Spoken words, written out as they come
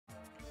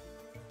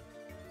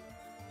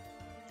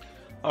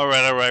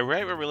Alright,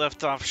 right where we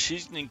left off,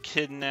 she's getting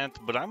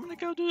kidnapped, but I'm gonna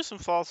go do some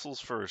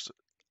fossils first.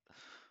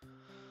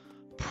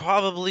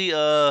 Probably,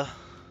 uh,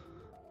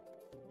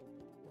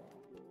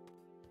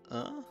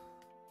 I'm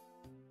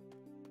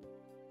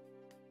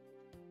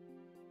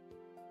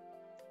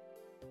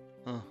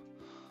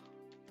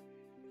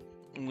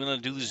gonna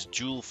do these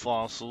jewel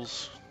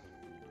fossils.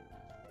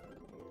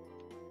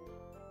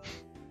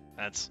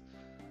 That's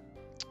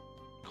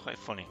quite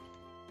funny.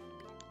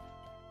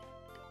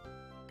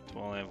 Do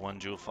I only have one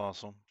jewel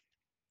fossil?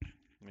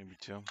 Maybe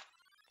two.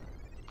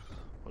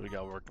 What do we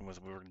got working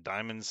with? We were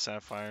diamonds,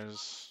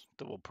 sapphires,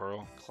 double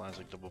pearl,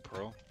 classic double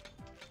pearl.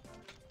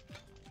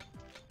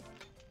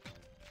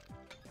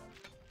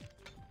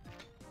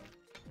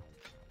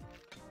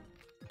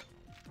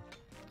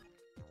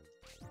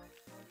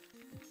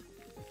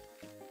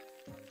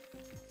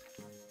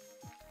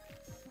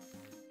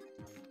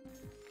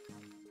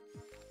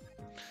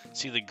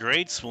 See, the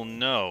greats will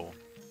know.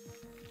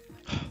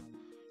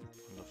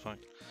 What the fuck?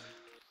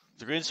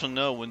 The greats will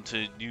know when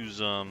to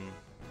use,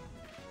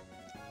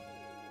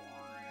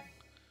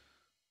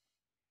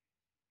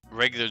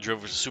 regular drill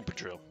versus super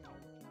drill.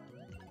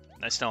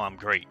 That's how I'm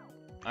great.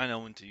 I know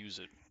when to use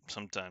it.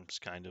 Sometimes,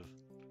 kind of.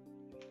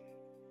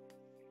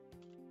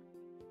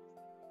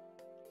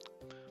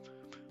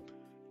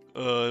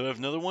 Do I have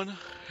another one?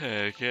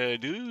 Heck yeah, I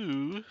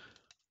do.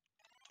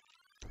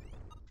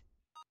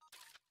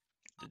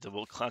 The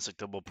double classic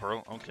double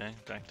pearl. Okay,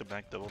 back to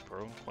back double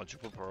pearl,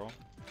 quadruple pearl.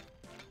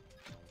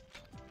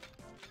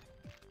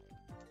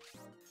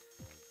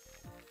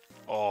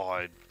 Oh,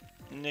 I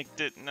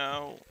nicked it.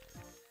 No.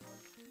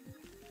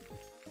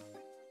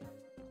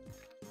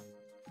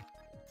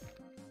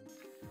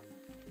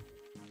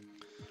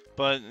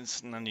 But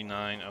it's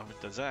 99. Oh,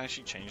 does that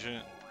actually change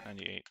it?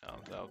 98. Oh,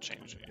 that'll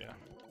change it. Yeah.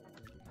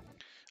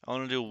 I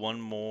want to do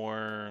one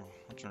more.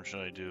 Which one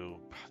should I do?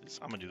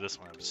 I'm gonna do this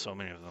one. I have so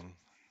many of them.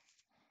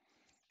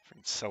 I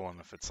can sell them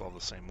if it's all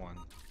the same one.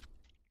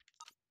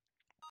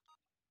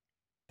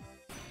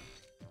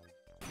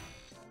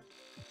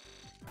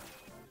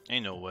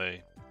 Ain't no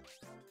way.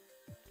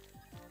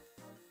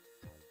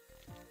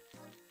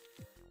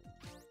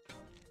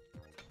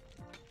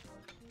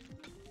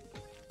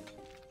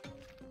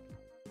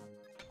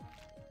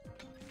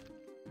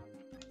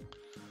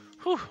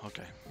 Whew,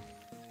 okay.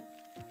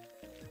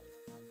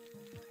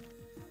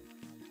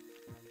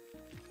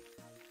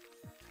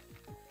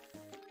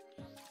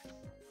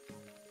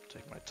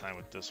 Take my time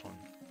with this one.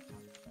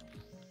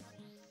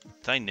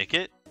 Did I nick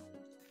it?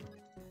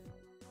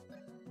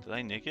 Did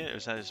I nick it? Or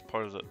is that just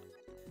part of the...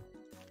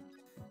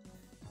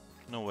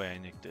 No way I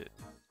nicked it.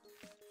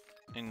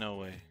 Ain't no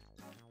way.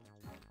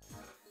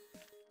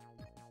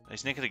 Did I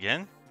sneak it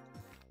again?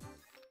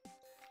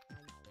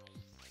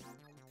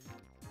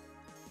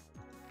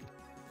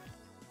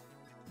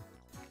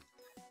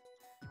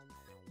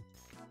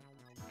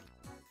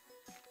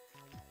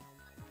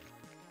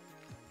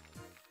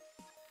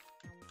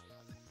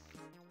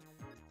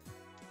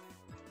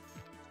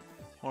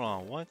 Hold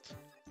on, what?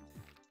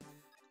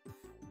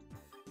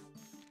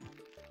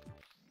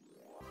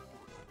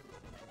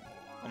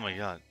 Oh my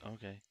god,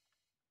 okay.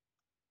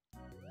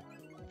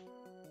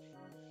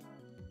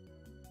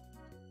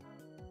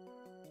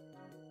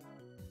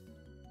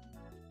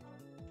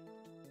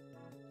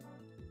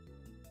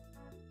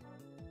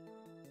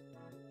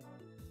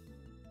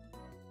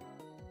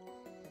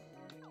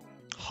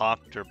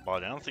 Hopter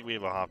body. I don't think we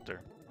have a Hopter.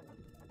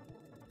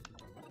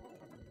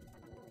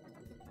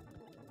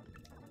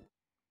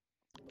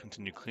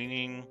 Continue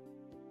cleaning.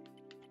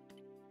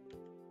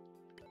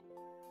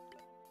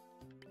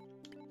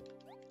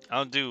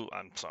 I'm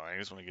sorry, I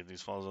just want to get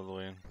these falls out of the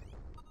way.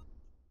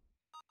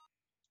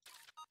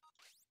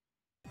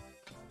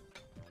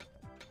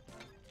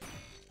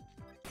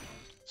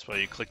 That's why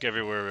you click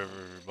everywhere,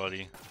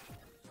 everybody.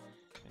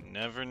 You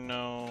never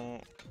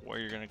know where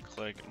you're gonna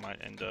click. It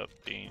might end up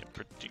being a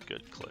pretty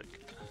good click.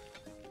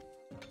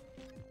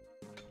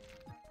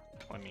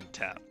 Well, I mean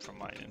tap from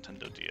my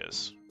Nintendo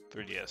DS,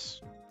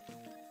 3DS.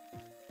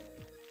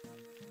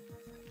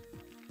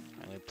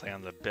 I only play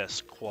on the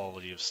best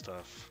quality of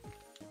stuff.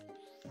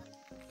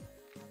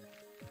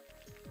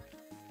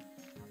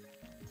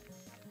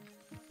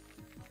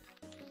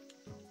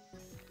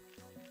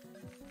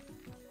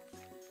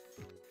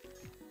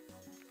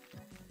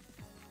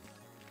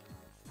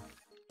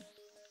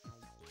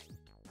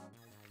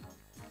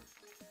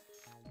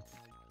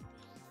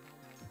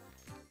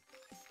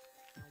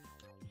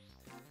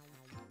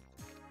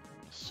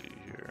 Let's see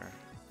here.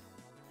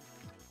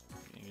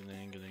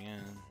 Getting in.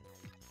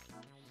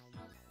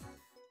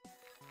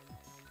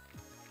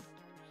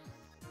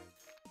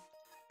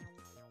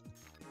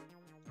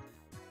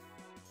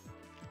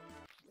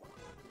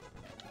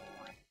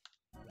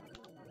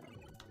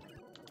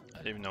 I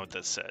didn't even know what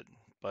that said,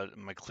 but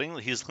my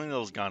his clean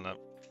level's gone up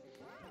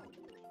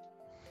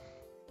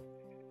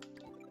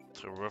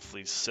to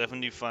roughly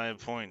 75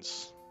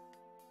 points.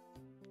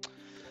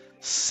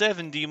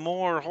 70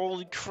 more,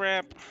 holy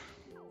crap!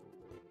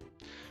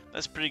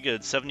 That's pretty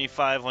good.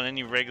 75 on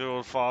any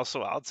regular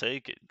fossil, I'll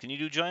take it. Can you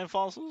do giant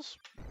fossils?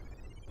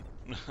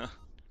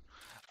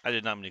 I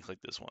did not mean to click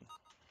this one.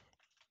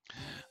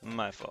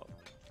 My fault.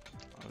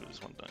 I'll get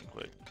this one done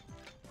quick.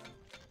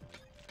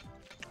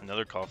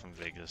 Another call from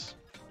Vegas.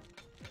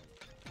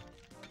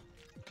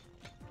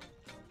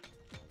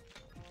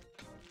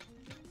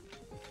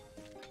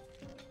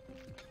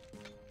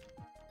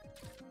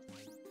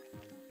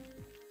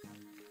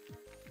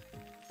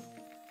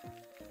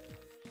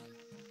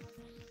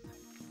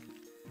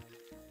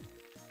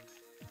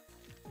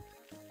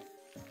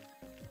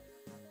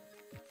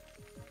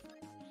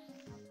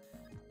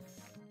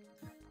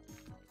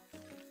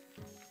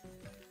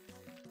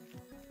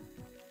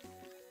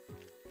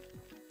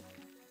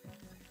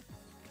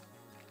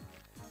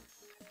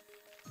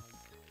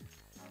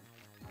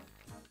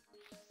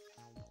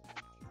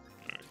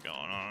 What's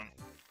going on?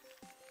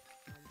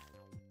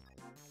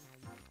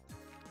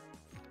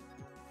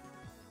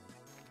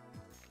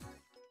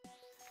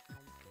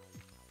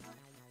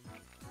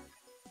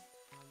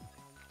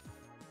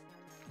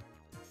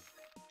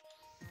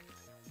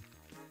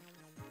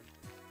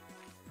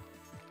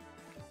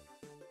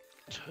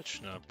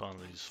 Touching up on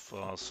these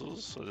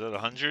fossils. So is that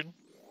 100?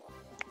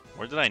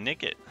 Where did I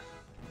nick it?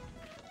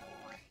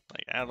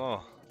 Like at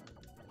all.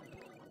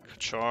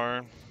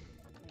 Kachar.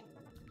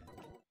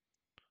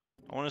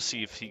 I want to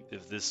see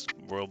if this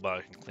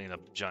robot can clean up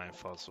a giant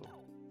fossil.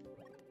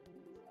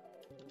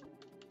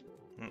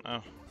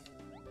 Oh.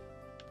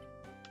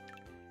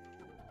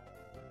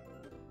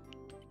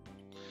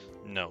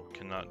 No,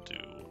 cannot do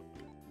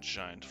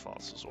giant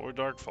fossils or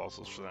dark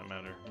fossils for that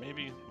matter.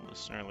 Maybe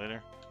sooner or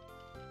later.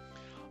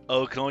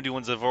 Oh, it can only do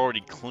ones I've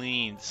already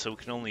cleaned, so it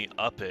can only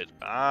up it.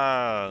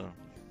 Ah.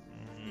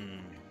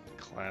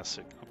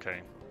 Classic. Okay.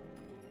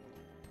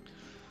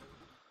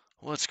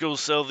 Let's go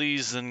sell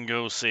these and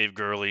go save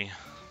Girly.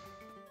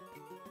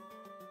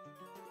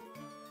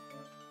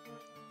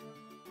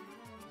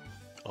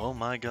 Oh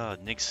my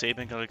god, Nick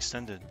Saban got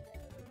extended.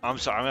 I'm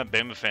sorry, I'm a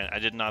Bama fan. I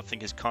did not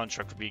think his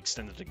contract would be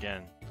extended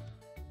again.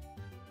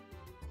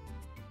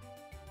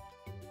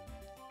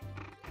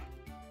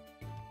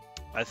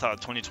 I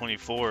thought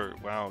 2024.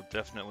 Wow,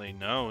 definitely.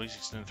 No, he's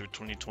extended through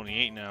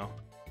 2028 now.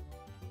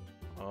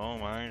 Oh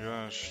my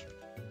gosh.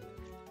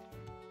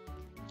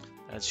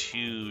 That's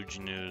huge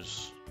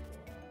news.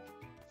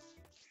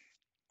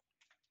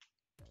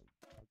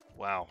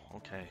 Wow,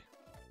 okay.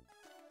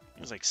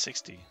 It was like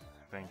 60,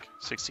 I think.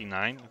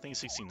 69? I think it's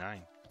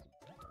 69.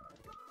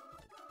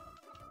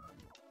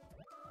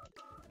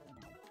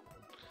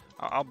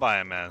 I'll buy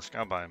a mask.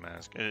 I'll buy a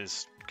mask. It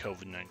is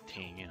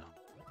COVID-19, you know.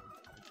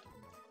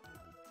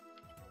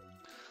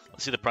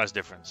 Let's see the price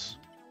difference.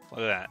 Look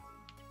at that.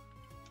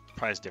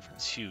 Price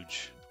difference,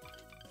 huge.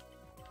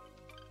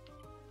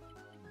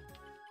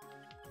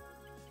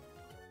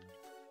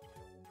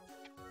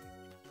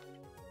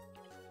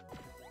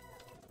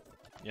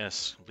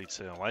 Yes, complete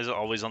sale. Why is it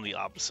always on the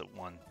opposite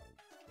one?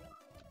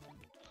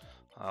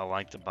 I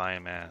like to buy a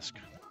mask.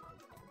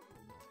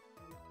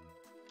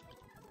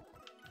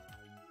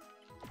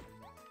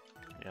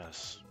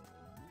 Yes.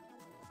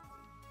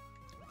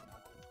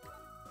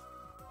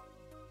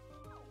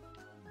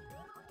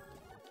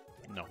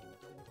 No.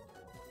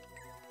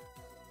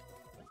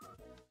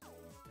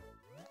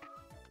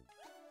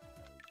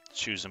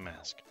 Choose a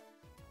mask.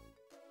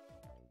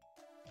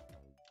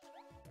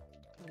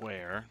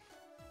 Where?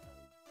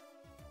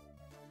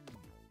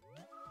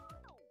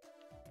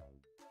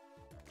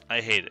 I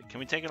hate it. Can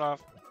we take it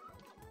off?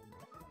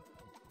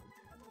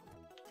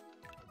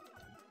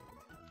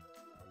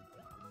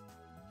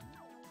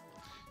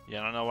 Yeah,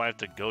 I don't know why I have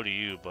to go to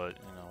you, but,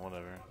 you know,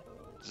 whatever.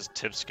 Is this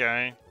Tips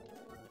guy?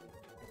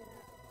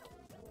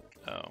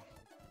 Oh.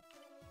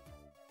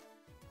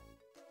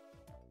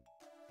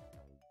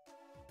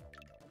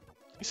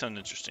 You sound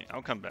interesting.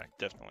 I'll come back,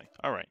 definitely.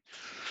 Alright.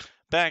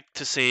 Back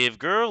to save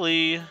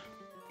Girly.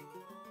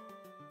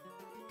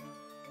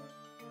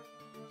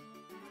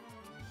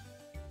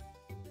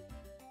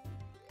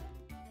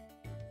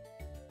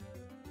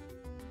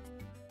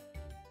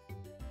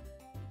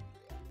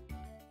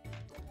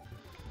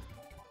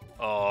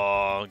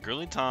 Oh,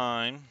 Girly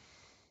time.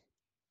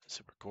 Is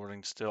it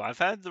recording still? I've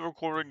had the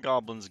recording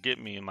goblins get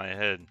me in my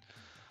head.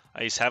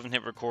 I just haven't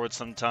hit record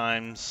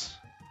sometimes.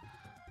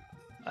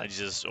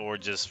 Or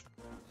just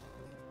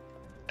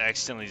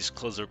accidentally just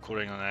close the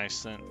recording on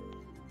accident.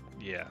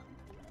 Yeah.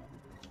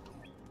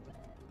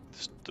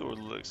 This door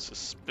looks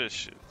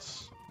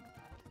suspicious.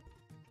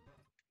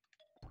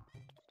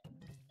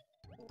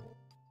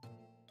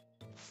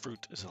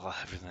 Fruit is a lot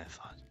heavier than I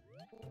thought.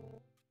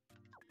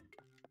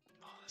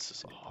 Oh, this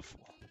is awful.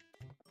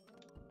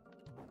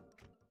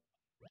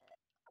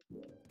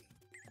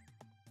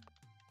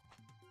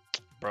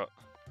 Bro.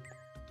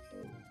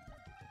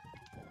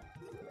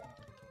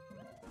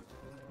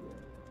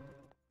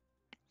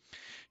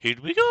 Here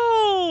we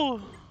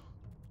go!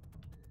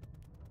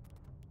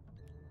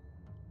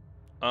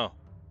 Oh.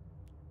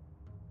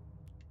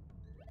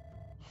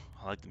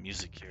 I like the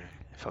music here.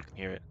 If I can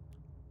hear it.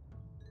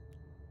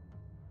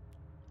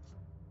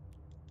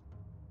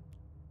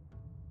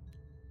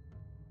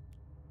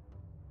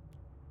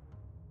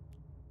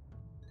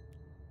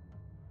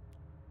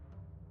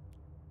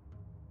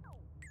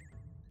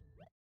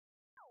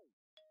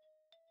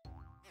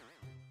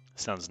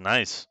 Sounds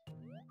nice.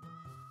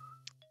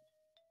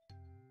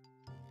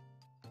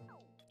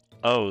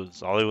 Oh,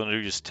 is all you want to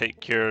do just take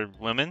care of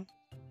women?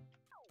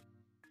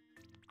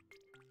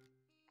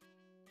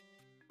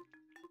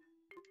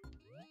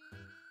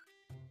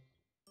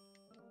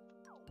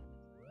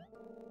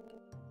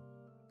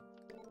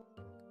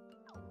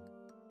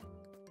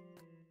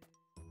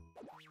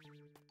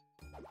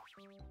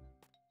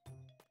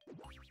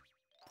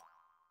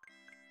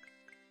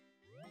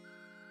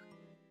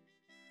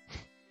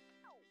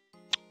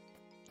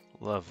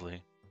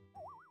 Lovely.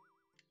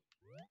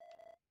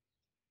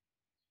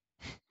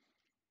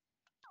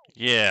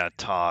 Yeah,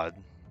 Todd.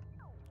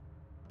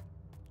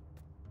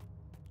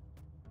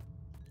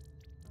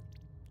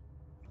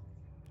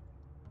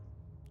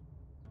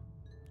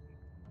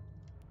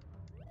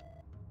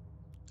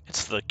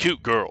 It's the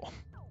cute girl.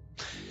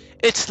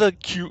 It's the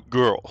cute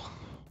girl.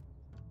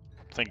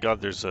 Thank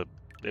God there's a...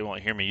 They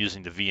won't hear me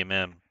using the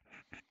VMM.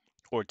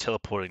 Or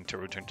teleporting to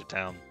return to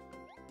town.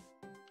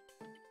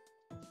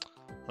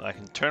 I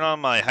can turn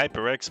on my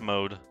HyperX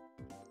mode.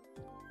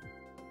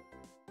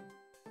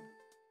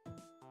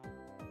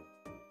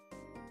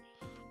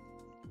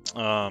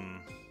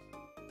 And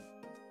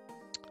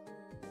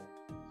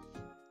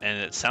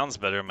it sounds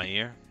better in my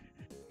ear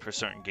for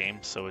certain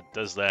games, so it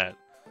does that.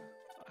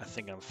 I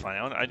think I'm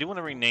fine. I do want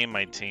to rename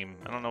my team.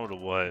 I don't know to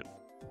what.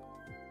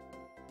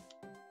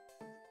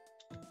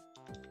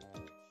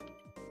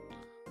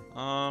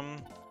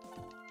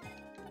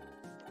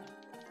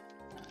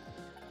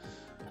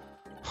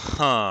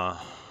 Huh.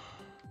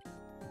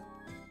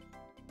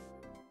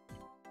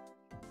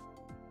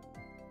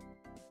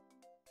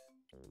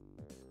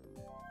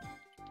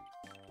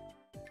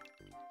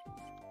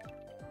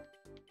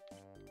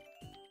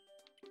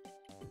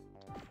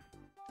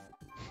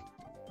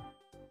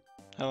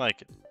 I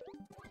like it.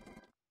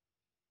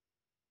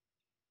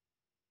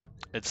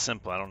 It's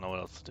simple. I don't know what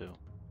else to do.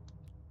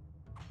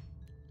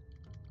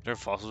 There are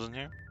fossils in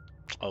here?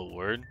 Oh,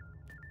 word.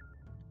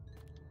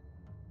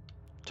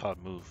 Todd,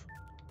 move.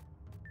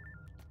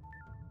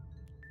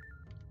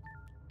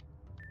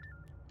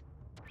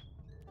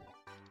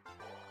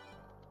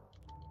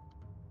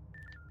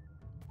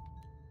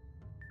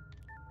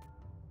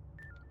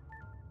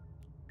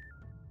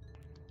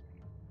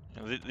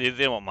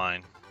 They won't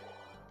mind.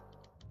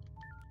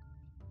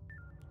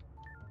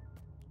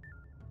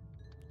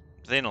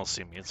 They don't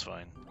see me. It's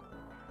fine.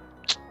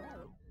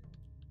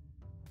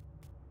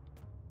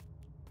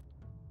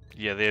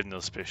 Yeah, they have no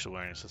spatial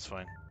awareness. It's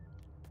fine.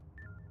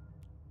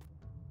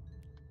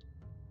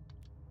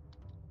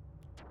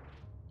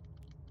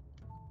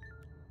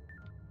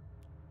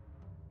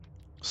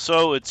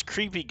 So it's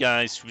creepy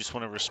guys who just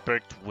want to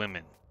respect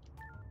women.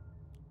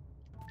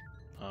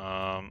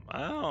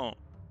 I don't.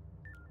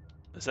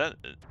 Is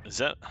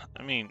that?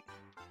 I mean,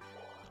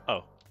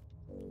 oh.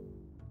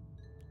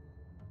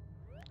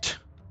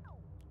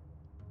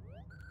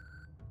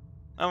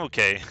 I'm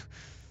okay.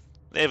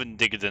 They haven't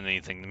done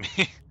anything to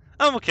me.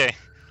 I'm okay.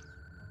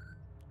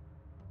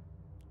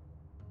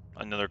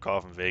 Another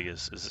call from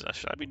Vegas.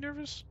 Should I be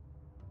nervous?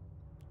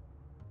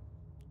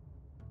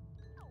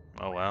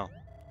 Oh wow.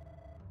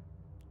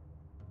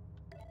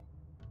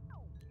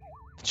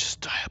 It's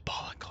just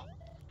diabolical.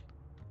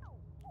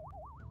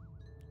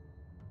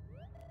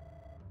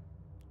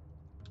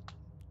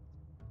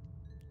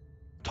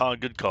 Todd,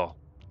 good call.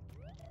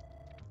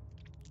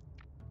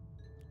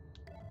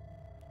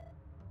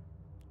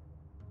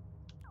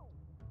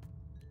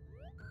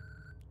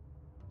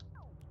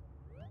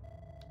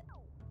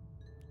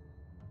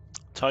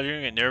 Todd, you're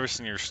gonna get nervous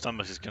and your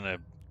stomach is gonna...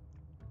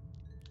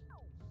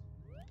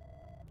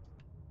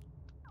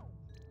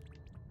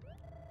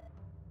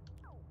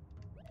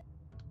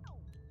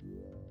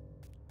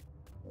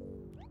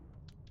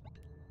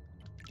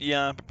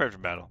 Yeah, I'm prepared for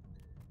battle.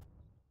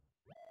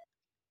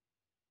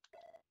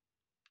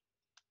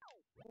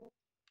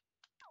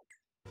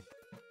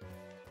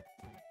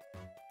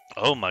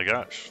 Oh my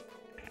gosh.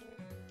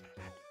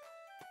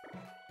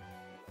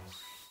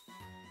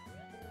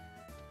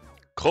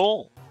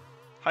 Cole.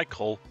 Hi,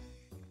 Cole.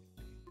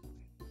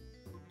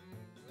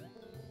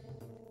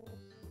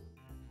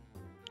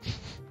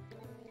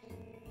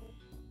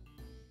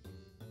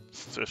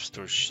 Thrift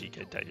store chic.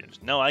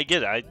 No, I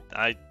get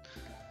it.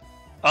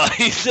 Oh,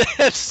 he's a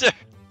hipster.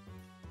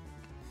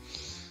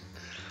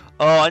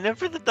 Oh, I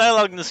never read the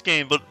dialogue in this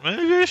game, but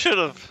maybe I should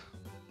have.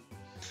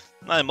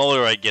 I'm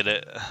older, I get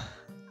it.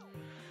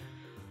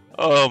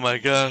 Oh my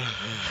god.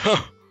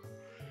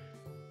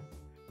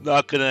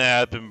 Not gonna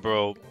happen,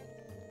 bro.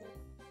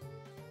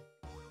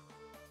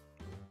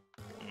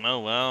 Oh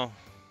well.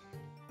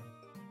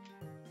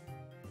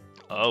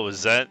 Oh,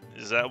 is that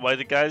why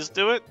the guys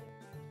do it?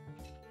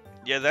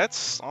 Yeah,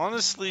 that's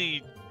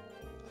honestly...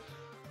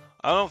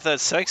 I don't know if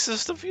that's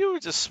sexist of you or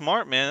just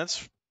smart, man.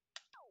 That's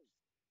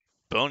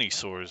bony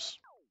sores.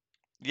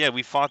 Yeah,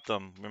 we fought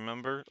them,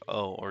 remember?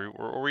 Oh, or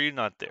were you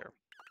not there?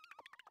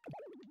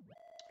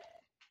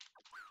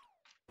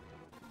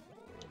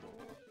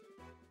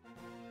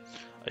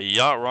 A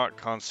yacht rock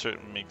concert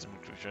makes them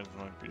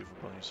beautiful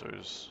pony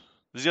sores.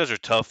 These guys are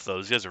tough, though.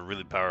 These guys are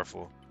really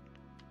powerful.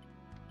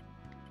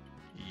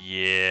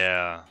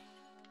 Yeah.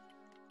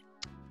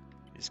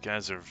 These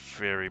guys are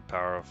very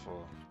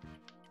powerful.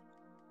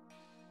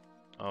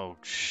 Oh,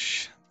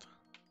 shit.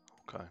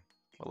 Okay.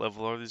 What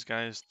level are these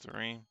guys?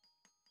 3?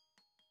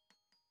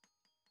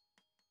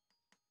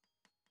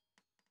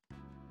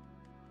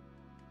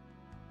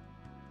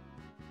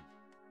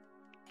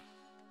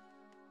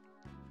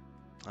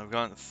 I've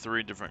gotten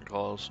 3 different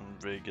calls from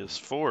Vegas.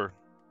 4.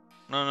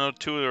 No,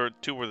 2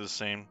 were the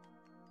same.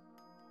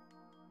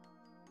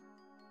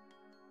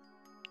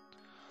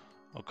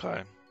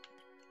 Okay.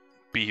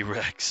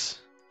 B-Rex.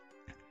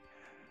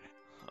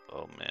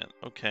 Oh man,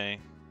 okay.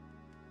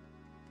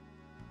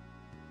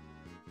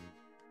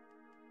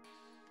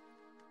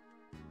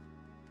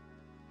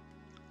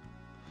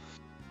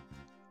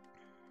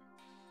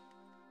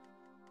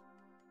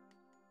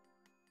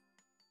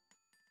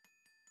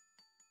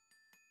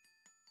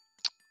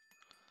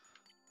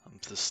 I'm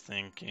just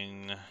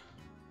thinking.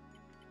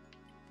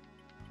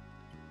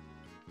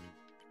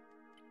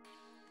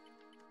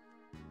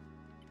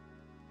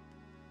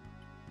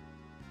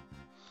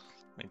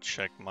 Let me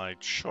check my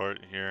chart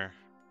here.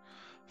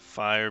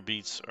 Fire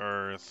beats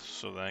earth,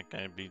 so that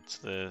guy beats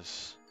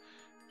this.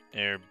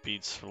 Air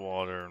beats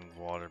water, and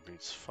water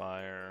beats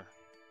fire.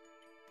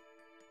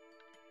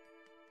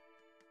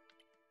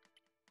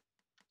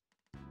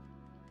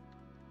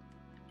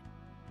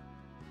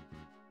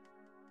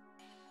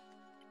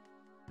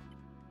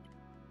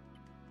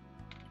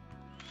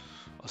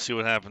 I'll see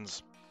what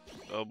happens.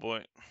 Oh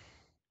boy.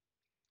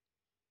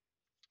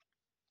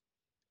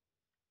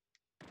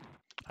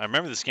 I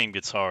remember this game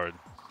gets hard.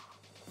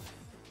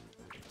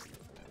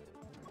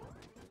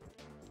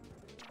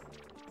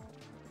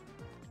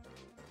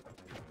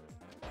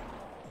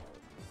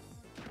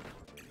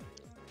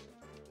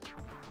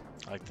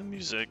 I like the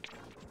music.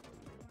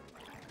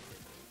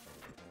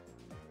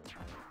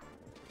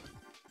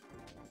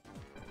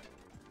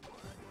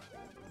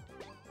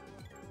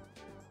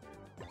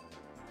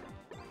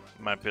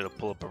 Might be able to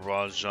pull up a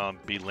Rajan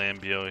B.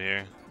 Lambio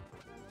here.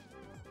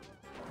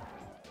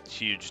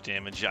 Huge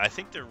damage. Yeah, I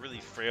think they're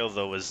really frail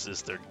though,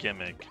 is their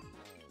gimmick.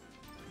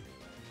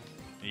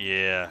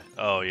 Yeah.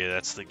 Oh yeah,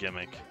 that's the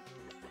gimmick.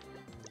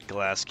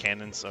 Glass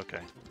cannons.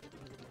 Okay.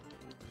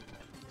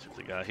 So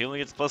the guy, he only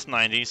gets plus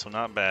 90, so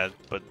not bad.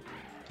 But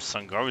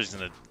Sangari's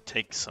gonna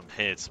take some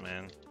hits,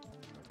 man.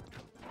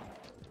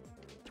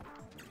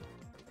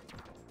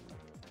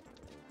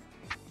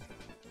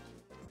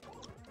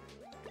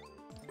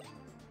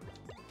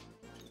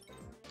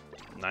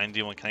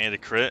 $91. Can I get a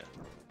crit?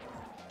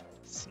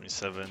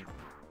 77.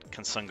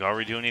 Can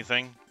Sangari do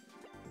anything?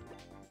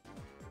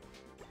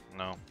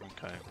 No.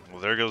 Okay.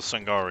 Well, there goes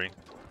Sangari.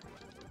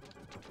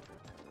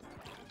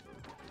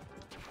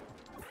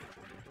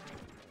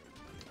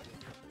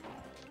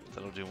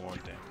 That'll do more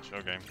damage.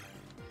 Okay.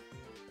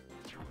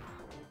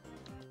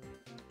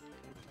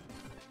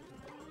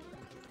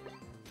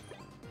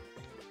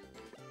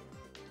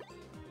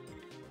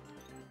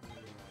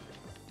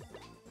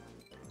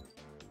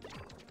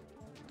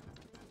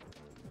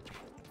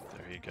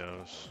 There he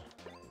goes.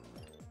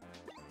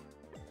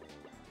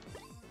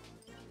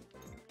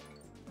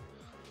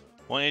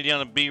 $180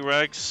 on a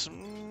B-Rex.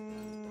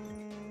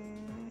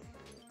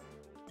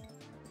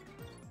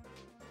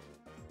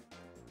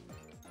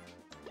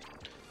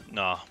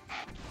 Nah.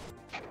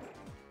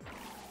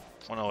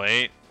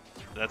 108.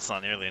 That's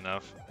not nearly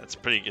enough. It's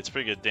pretty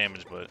good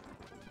damage, but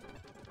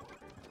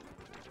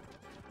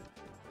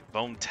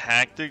Bone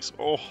Tactics.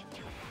 Oh,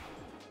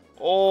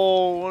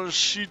 what does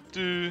she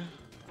do?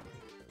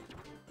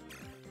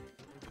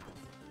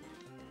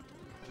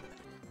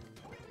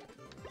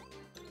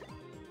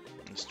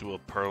 Let's do a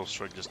Pearl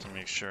Strike just to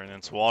make sure, and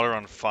it's water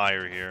on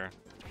fire here.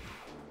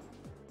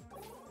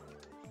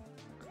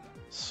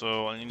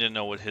 So I need to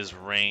know what his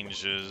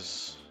range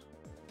is.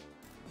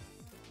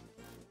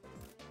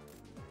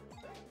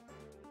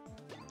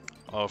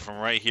 Oh, from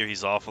right here,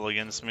 he's awful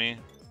against me.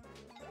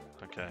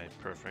 Okay,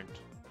 perfect.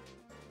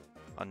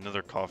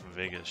 Another call from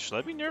Vegas. Should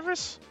I be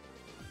nervous?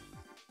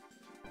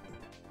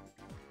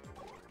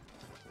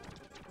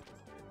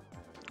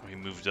 Oh, he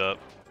moved up.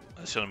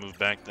 I should have moved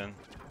back then.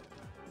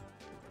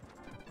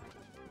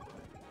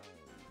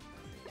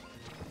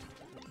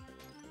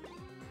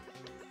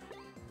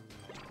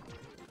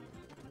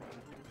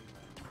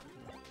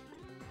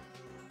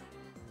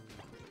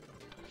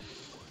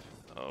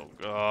 Oh,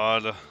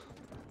 God.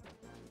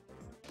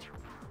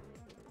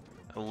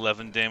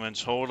 11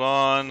 damage. Hold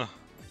on.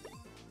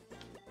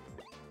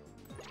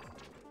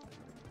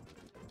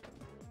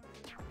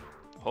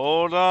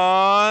 Hold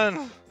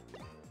on.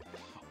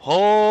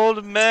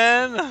 Hold,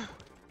 men.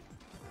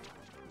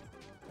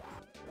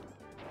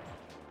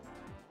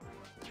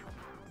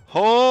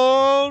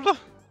 Hold.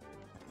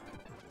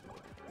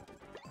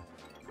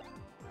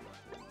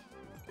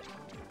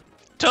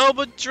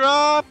 Toba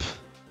drop.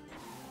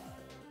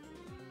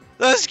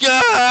 Let's go.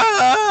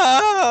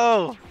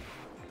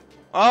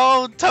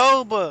 Oh,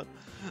 Toba.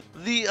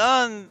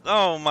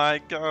 Oh my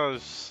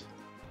gosh.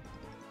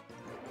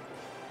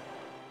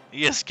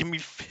 Yes, give me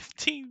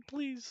 15,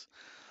 please.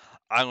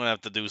 I'm gonna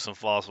have to do some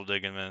fossil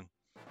digging, man.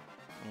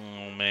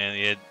 Oh man,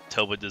 yeah,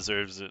 Toba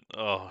deserves it.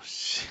 Oh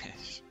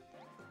shit.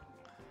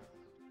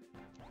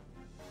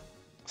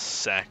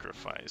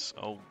 Sacrifice.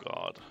 Oh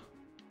god.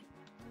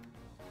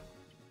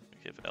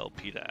 Give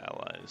LP to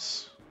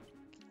allies.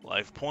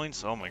 Life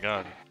points? Oh my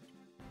god.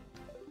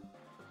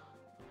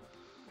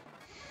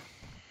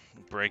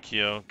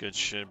 Brachio. Good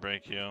shit,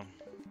 Brachio.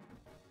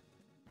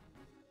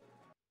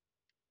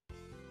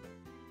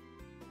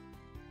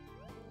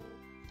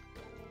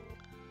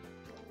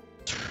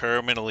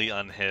 Terminally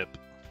unhip.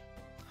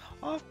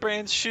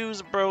 Off-brand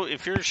shoes, bro.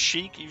 If you're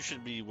chic, you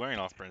should be wearing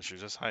off-brand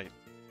shoes. That's hype.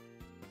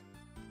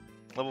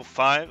 Level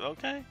 5?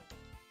 Okay.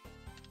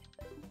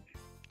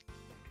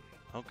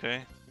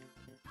 Okay.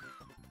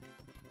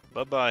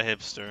 Bye-bye,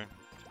 hipster.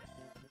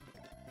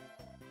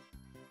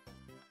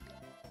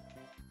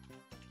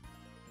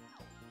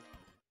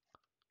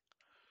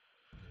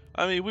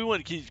 I mean, we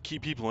want to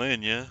keep people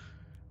in, yeah?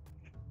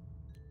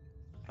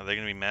 Are they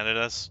going to be mad at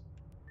us?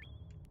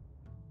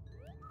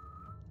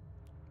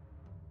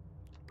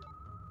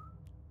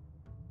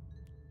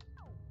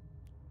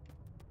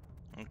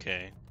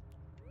 Okay.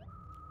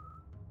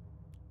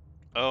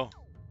 Oh.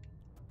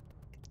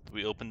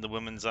 We opened the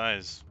women's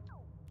eyes.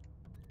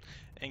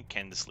 And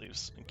Candace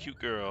leaves. And cute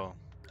girl.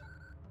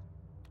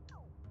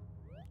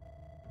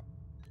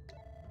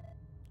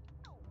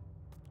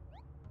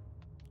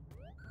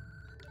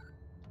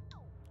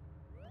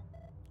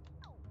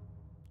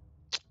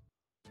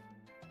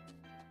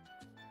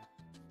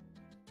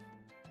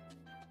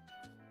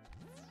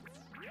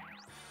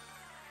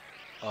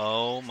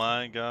 Oh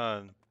my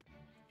god.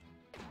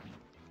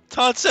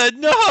 Todd said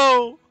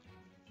no!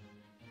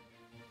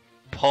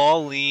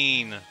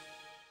 Pauline.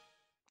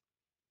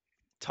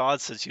 Todd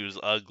said she was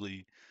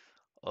ugly.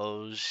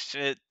 Oh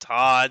shit,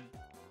 Todd.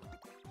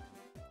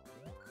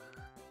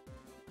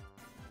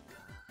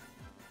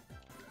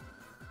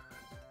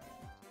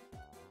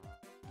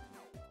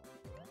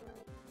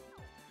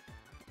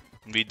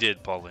 We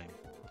did, Pauline.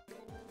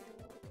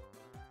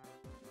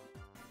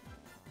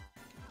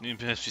 You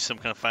must be some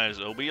kind of fighters.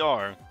 Oh, we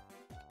are.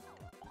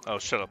 Oh,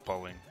 shut up,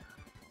 Pauline.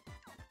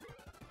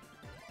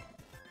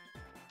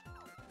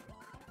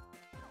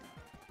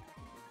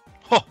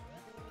 Huh.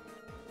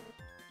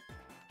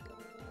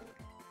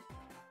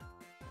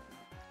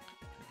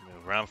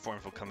 Round 4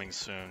 info coming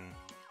soon.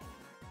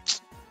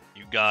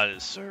 You got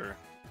it, sir.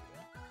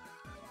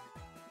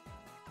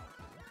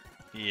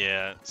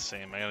 Yeah,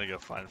 same. I gotta go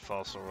find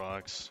fossil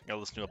rocks. I gotta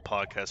listen to a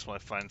podcast when I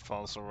find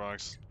fossil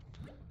rocks.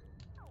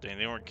 Dang,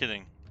 they weren't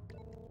kidding.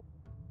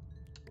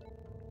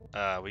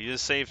 We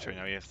just saved her.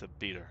 Now we have to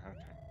beat her. Okay.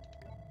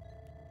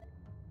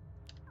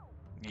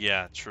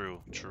 Yeah,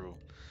 true, true.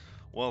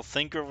 Well,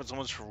 thank you everyone so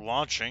much for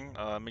watching.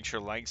 Make sure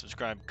to like,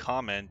 subscribe,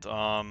 comment.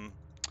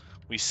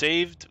 We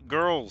saved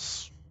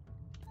girls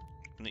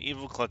from the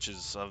evil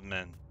clutches of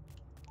men.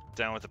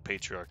 Down with the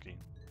patriarchy.